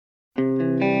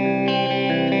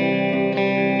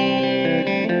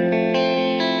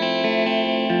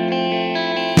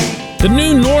The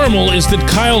new normal is that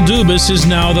Kyle Dubas is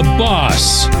now the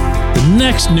boss. The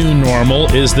next new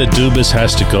normal is that Dubas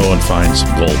has to go and find some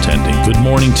goaltending. Good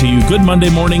morning to you. Good Monday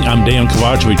morning. I'm Dejan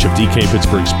Kovacevic of DK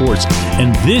Pittsburgh Sports,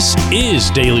 and this is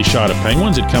Daily Shot of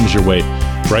Penguins. It comes your way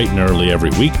bright and early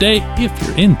every weekday. If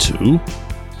you're into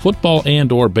football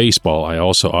and or baseball, I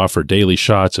also offer daily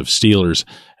shots of Steelers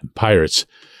and Pirates,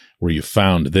 where you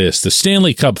found this. The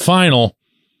Stanley Cup Final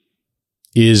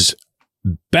is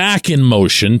back in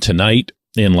motion tonight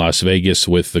in Las Vegas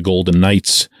with the Golden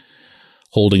Knights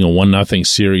holding a 1-0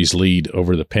 series lead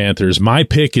over the Panthers. My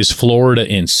pick is Florida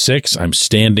in 6. I'm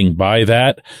standing by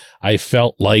that. I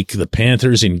felt like the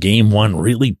Panthers in Game 1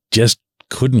 really just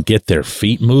couldn't get their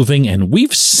feet moving, and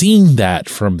we've seen that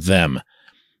from them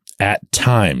at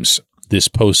times this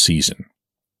postseason,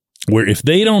 where if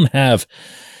they don't have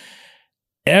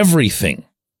everything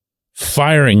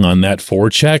firing on that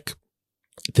forecheck,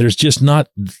 there's just not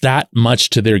that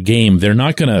much to their game. They're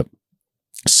not going to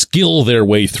skill their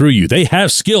way through you. They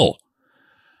have skill,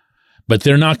 but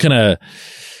they're not going to,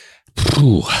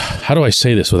 how do I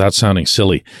say this without sounding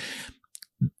silly?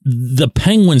 The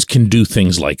Penguins can do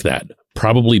things like that,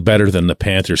 probably better than the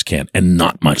Panthers can, and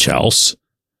not much else.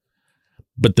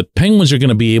 But the Penguins are going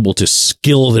to be able to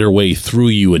skill their way through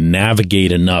you and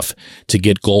navigate enough to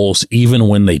get goals even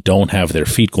when they don't have their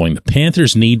feet going. The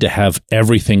Panthers need to have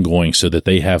everything going so that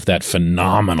they have that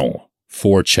phenomenal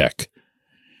forecheck,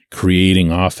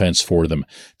 creating offense for them,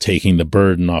 taking the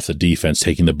burden off the defense,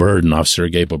 taking the burden off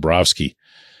Sergei Bobrovsky.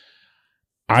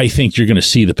 I think you're going to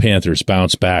see the Panthers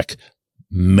bounce back,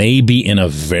 maybe in a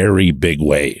very big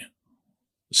way,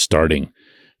 starting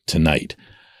tonight.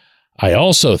 I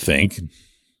also think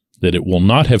that it will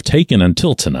not have taken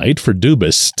until tonight for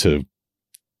Dubas to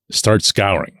start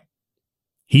scouring.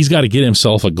 He's got to get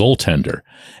himself a goaltender.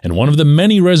 And one of the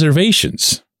many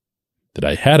reservations that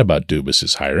I had about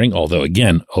Dubas's hiring, although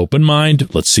again, open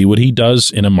mind, let's see what he does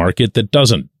in a market that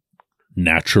doesn't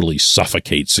naturally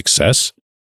suffocate success,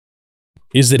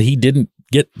 is that he didn't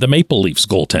get the Maple Leafs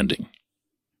goaltending.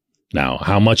 Now,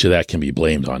 how much of that can be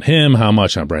blamed on him? How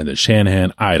much on Brendan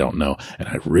Shanahan? I don't know. And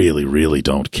I really, really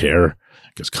don't care,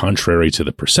 because contrary to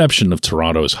the perception of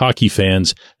Toronto's hockey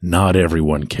fans, not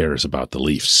everyone cares about the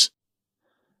Leafs.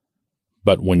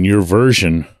 But when your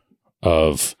version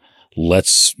of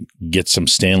let's get some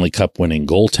Stanley Cup winning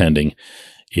goaltending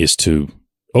is to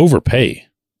overpay,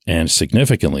 and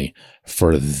significantly,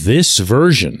 for this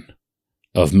version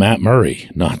of Matt Murray,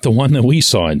 not the one that we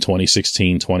saw in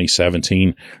 2016,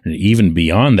 2017, and even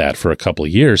beyond that for a couple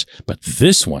of years, but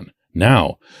this one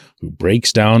now, who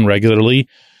breaks down regularly,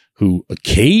 who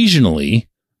occasionally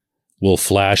will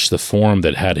flash the form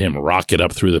that had him rocket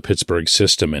up through the Pittsburgh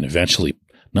system and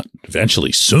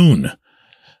soon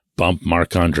bump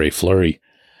Marc-Andre Fleury.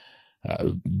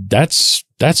 That's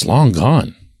long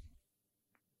gone.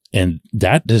 And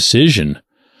that decision,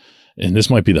 and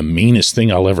this might be the meanest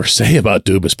thing I'll ever say about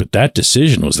Dubas, but that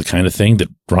decision was the kind of thing that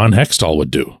Ron Hextall would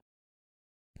do.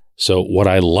 So what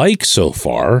I like so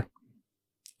far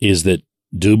is that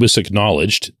Dubas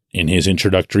acknowledged in his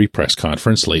introductory press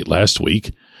conference late last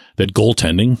week that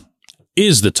goaltending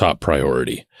is the top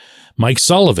priority. Mike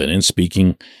Sullivan, in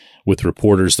speaking with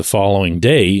reporters the following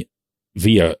day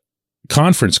via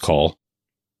conference call,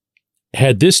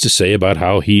 had this to say about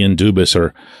how he and Dubas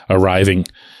are arriving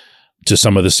to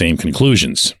some of the same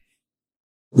conclusions.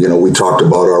 You know, we talked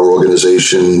about our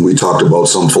organization. We talked about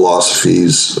some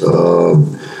philosophies,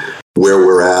 where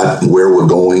we're at, where we're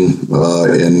going,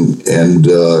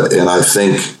 and I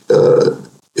think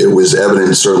it was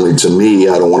evident, certainly to me.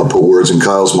 I don't want to put words in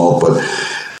Kyle's mouth, but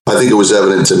I think it was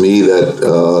evident to me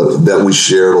that we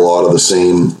shared a lot of the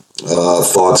same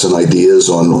thoughts and ideas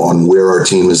on where our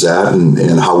team is at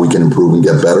and how we can improve and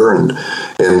get better and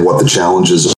what the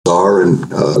challenges are.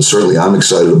 And certainly I'm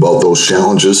excited about those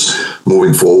challenges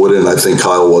moving forward. And I think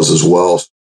Kyle was as well.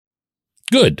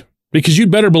 Good, because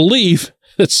you'd better believe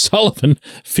that Sullivan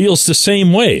feels the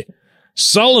same way.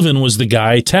 Sullivan was the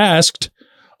guy tasked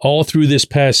all through this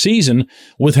past season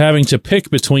with having to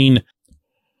pick between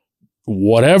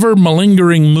whatever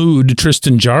malingering mood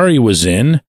Tristan Jarry was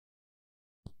in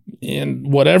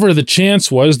and whatever the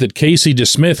chance was that Casey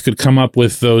DeSmith could come up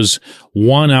with those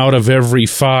 1 out of every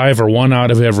 5 or 1 out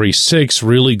of every 6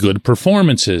 really good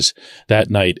performances that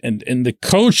night. And the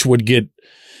coach would get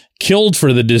killed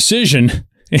for the decision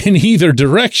in either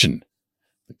direction.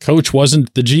 The coach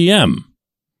wasn't the GM.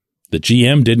 The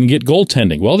GM didn't get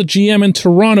goaltending. Well, the GM in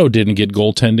Toronto didn't get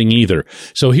goaltending either.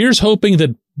 So here's hoping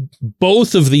that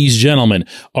both of these gentlemen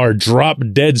are drop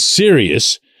dead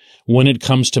serious when it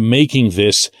comes to making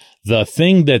this the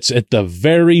thing that's at the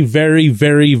very, very,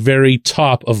 very, very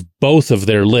top of both of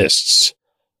their lists.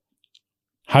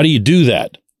 How do you do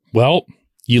that? Well,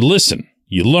 you listen,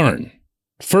 you learn.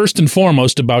 First and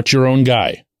foremost about your own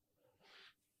guy.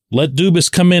 Let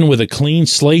Dubas come in with a clean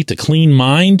slate, a clean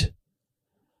mind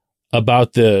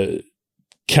about the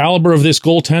caliber of this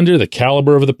goaltender, the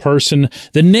caliber of the person,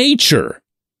 the nature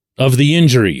of the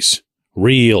injuries,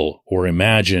 real or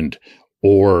imagined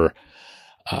or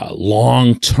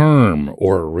long-term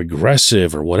or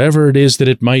regressive or whatever it is that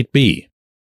it might be.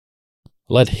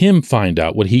 Let him find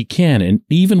out what he can. And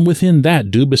even within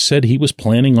that, Dubas said he was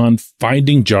planning on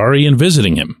finding Jarry and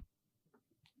visiting him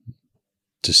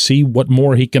to see what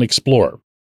more he can explore.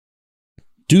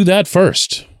 Do that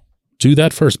first. Do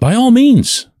that first. By all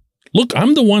means. Look,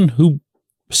 I'm the one who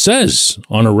says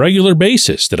on a regular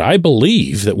basis that I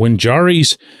believe that when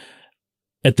Jarry's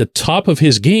at the top of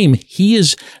his game, he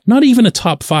is not even a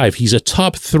top 5. He's a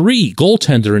top 3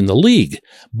 goaltender in the league.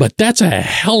 But that's a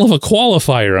hell of a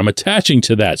qualifier I'm attaching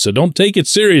to that, so don't take it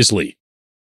seriously.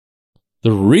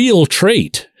 The real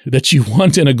trait that you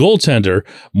want in a goaltender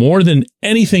more than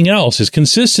anything else is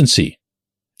consistency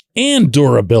and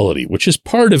durability, which is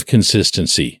part of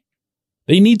consistency.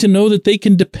 They need to know that they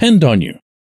can depend on you.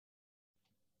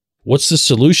 What's the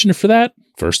solution for that?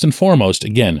 First and foremost,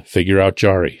 again, figure out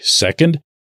Jarry. Second,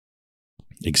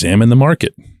 examine the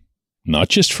market. Not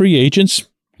just free agents.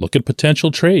 Look at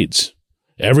potential trades.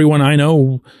 Everyone I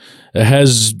know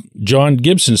has John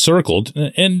Gibson circled.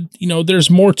 And,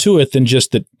 there's more to it than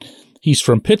just that he's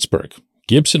from Pittsburgh.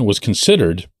 Gibson was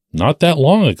considered, not that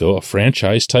long ago, a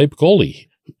franchise-type goalie.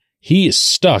 He is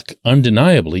stuck,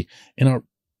 undeniably, in a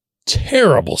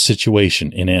terrible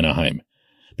situation in Anaheim,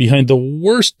 behind the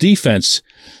worst defense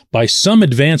by some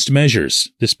advanced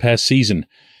measures this past season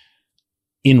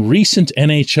in recent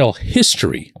NHL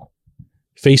history,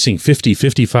 facing 50,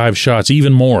 55 shots,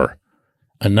 even more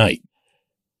a night.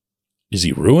 Is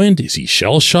he ruined? Is he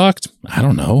shell-shocked? I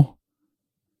don't know.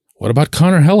 What about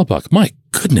Connor Hellebuck? My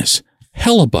goodness,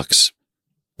 Hellebuck's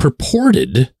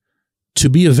purported to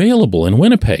be available in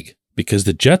Winnipeg because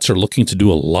the Jets are looking to do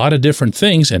a lot of different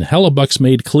things, and Hellebuck's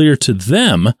made clear to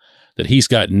them that he's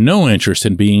got no interest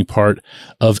in being part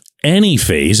of any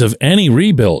phase of any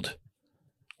rebuild.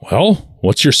 Well,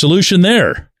 what's your solution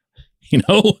there?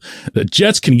 The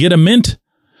Jets can get a mint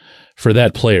for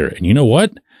that player. And you know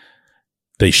what?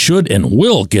 They should and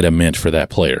will get a mint for that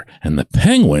player. And the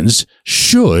Penguins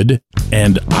should,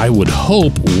 and I would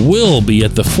hope will be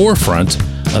at the forefront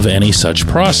of any such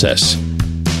process.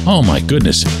 Oh my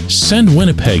goodness. Send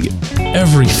Winnipeg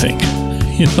everything.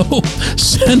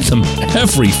 Send them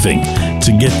everything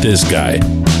to get this guy.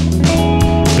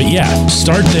 But yeah,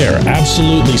 start there.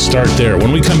 Absolutely start there.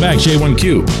 When we come back,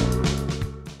 J1Q.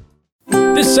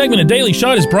 This segment of Daily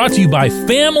Shot is brought to you by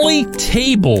Family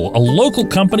Table, a local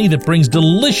company that brings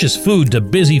delicious food to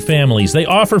busy families. They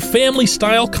offer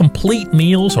family-style complete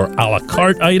meals or a la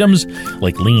carte items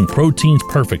like lean proteins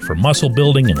perfect for muscle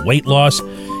building and weight loss.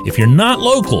 If you're not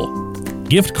local,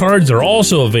 gift cards are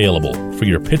also available for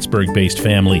your Pittsburgh-based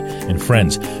family and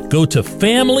friends. Go to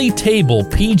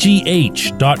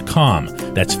FamilyTablePGH.com.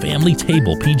 That's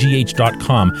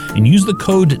FamilyTablePGH.com and use the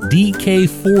code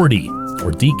DK40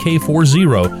 or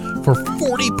DK40 for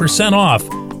 40% off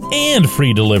and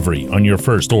free delivery on your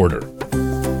first order.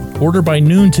 Order by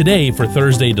noon today for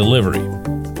Thursday delivery.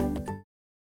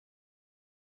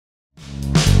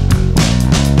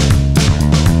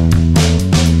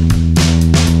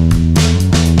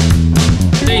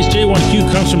 Today's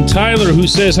J1Q comes from Tyler, who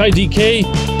says, "Hi DK,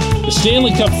 the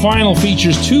Stanley Cup Final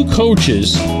features 2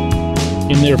 coaches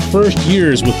in their first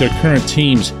years with their current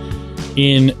teams.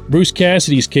 In Bruce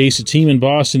Cassidy's case, a team in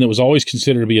Boston that was always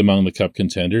considered to be among the Cup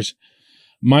contenders.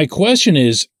 My question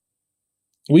is,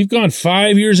 we've gone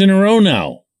 5 years in a row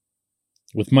now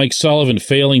with Mike Sullivan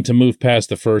failing to move past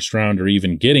the first round or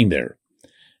even getting there.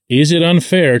 Is it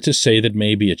unfair to say that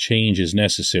maybe a change is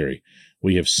necessary?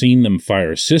 We have seen them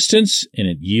fire assistants, and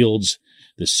it yields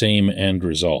the same end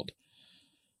result."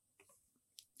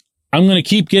 I'm going to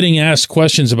keep getting asked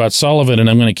questions about Sullivan, and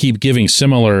I'm going to keep giving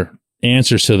similar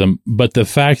answers to them, but the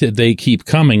fact that they keep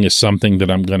coming is something that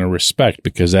I'm going to respect,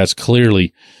 because that's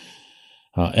clearly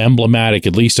emblematic,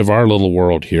 at least of our little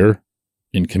world here,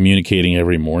 in communicating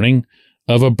every morning,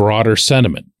 of a broader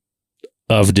sentiment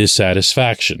of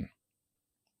dissatisfaction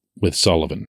with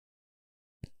Sullivan.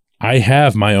 I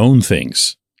have my own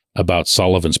things about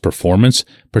Sullivan's performance,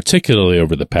 particularly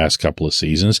over the past couple of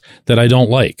seasons, that I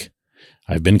don't like.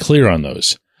 I've been clear on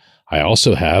those. I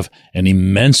also have an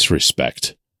immense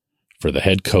respect for the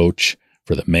head coach,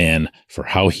 for the man, for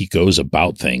how he goes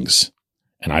about things.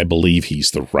 And I believe he's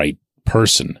the right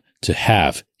person to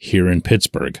have here in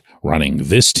Pittsburgh running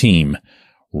this team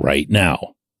right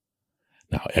now.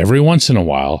 Now, every once in a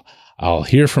while, I'll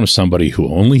hear from somebody who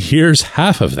only hears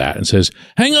half of that and says,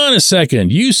 hang on a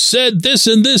second, you said this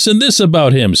and this and this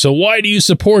about him, so why do you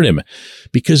support him?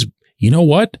 Because you know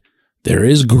what? There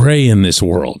is gray in this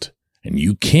world, and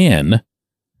you can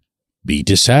be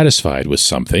dissatisfied with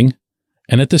something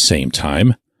and at the same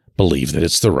time believe that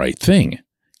it's the right thing.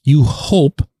 You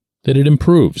hope that it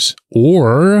improves.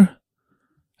 Or,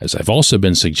 as I've also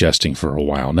been suggesting for a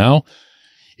while now,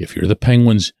 if you're the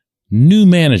Penguins' new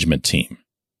management team,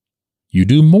 you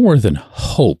do more than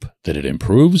hope that it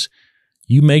improves.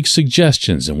 You make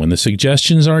suggestions, and when the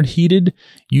suggestions aren't heeded,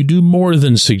 you do more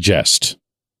than suggest.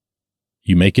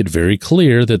 You make it very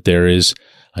clear that there is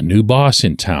a new boss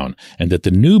in town, and that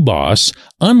the new boss,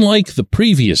 unlike the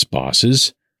previous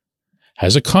bosses,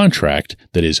 has a contract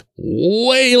that is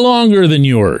way longer than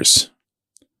yours.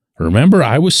 Remember,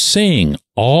 I was saying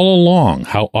all along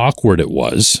how awkward it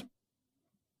was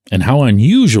and how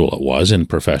unusual it was in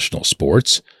professional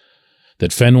sports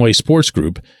that Fenway Sports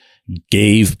Group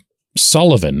gave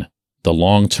Sullivan the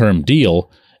long-term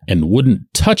deal and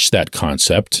wouldn't touch that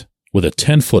concept with a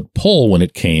 10-foot pole when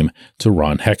it came to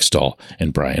Ron Hextall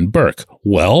and Brian Burke.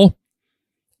 Well,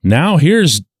 now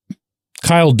here's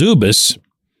Kyle Dubas,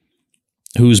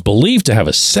 who's believed to have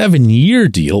a 7-year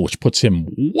deal, which puts him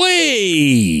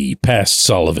way past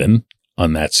Sullivan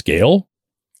on that scale.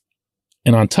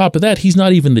 And on top of that, he's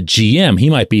not even the GM. He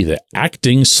might be the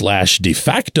acting/de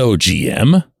facto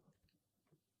GM,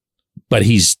 but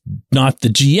he's not the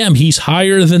GM. He's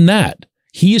higher than that.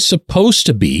 He is supposed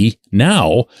to be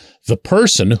now the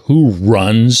person who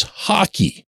runs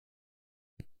hockey.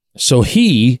 So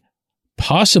he,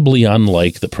 possibly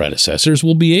unlike the predecessors,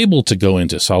 will be able to go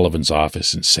into Sullivan's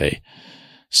office and say,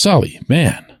 Sully,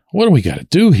 man, what do we got to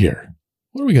do here?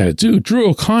 What do we got to do? Drew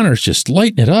O'Connor's just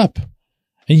lighting it up,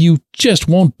 and you just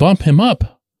won't bump him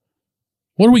up.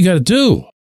 What do we got to do?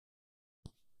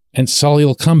 And Sully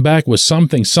will come back with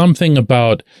something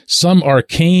about some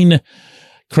arcane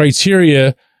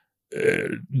criteria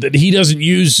that he doesn't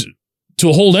use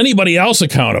to hold anybody else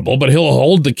accountable, but he'll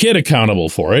hold the kid accountable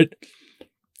for it.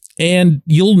 And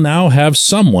you'll now have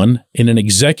someone in an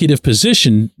executive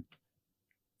position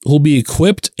who'll be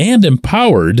equipped and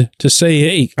empowered to say,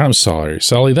 hey, I'm sorry,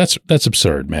 Sully, that's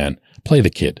absurd, man. Play the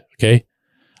kid, okay?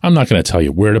 I'm not going to tell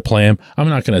you where to play him. I'm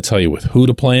not going to tell you with who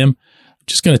to play him. I'm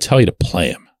just going to tell you to play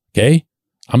him, okay?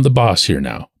 I'm the boss here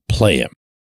now. Play him.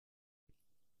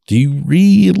 Do you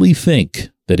really think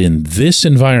that in this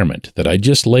environment that I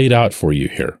just laid out for you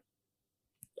here,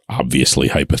 obviously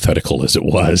hypothetical as it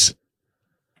was,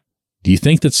 do you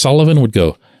think that Sullivan would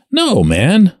go, no,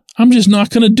 man, I'm just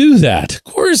not going to do that? Of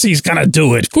course he's going to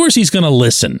do it. Of course he's going to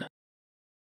listen.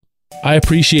 I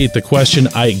appreciate the question.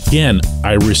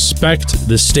 I respect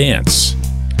the stance.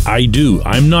 I do.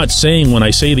 I'm not saying when I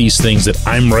say these things that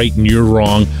I'm right and you're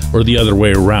wrong or the other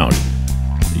way around.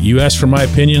 You asked for my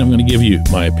opinion, I'm going to give you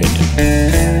my opinion.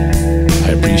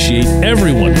 I appreciate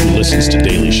everyone who listens to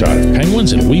Daily Shot of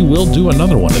Penguins, and we will do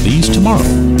another one of these tomorrow.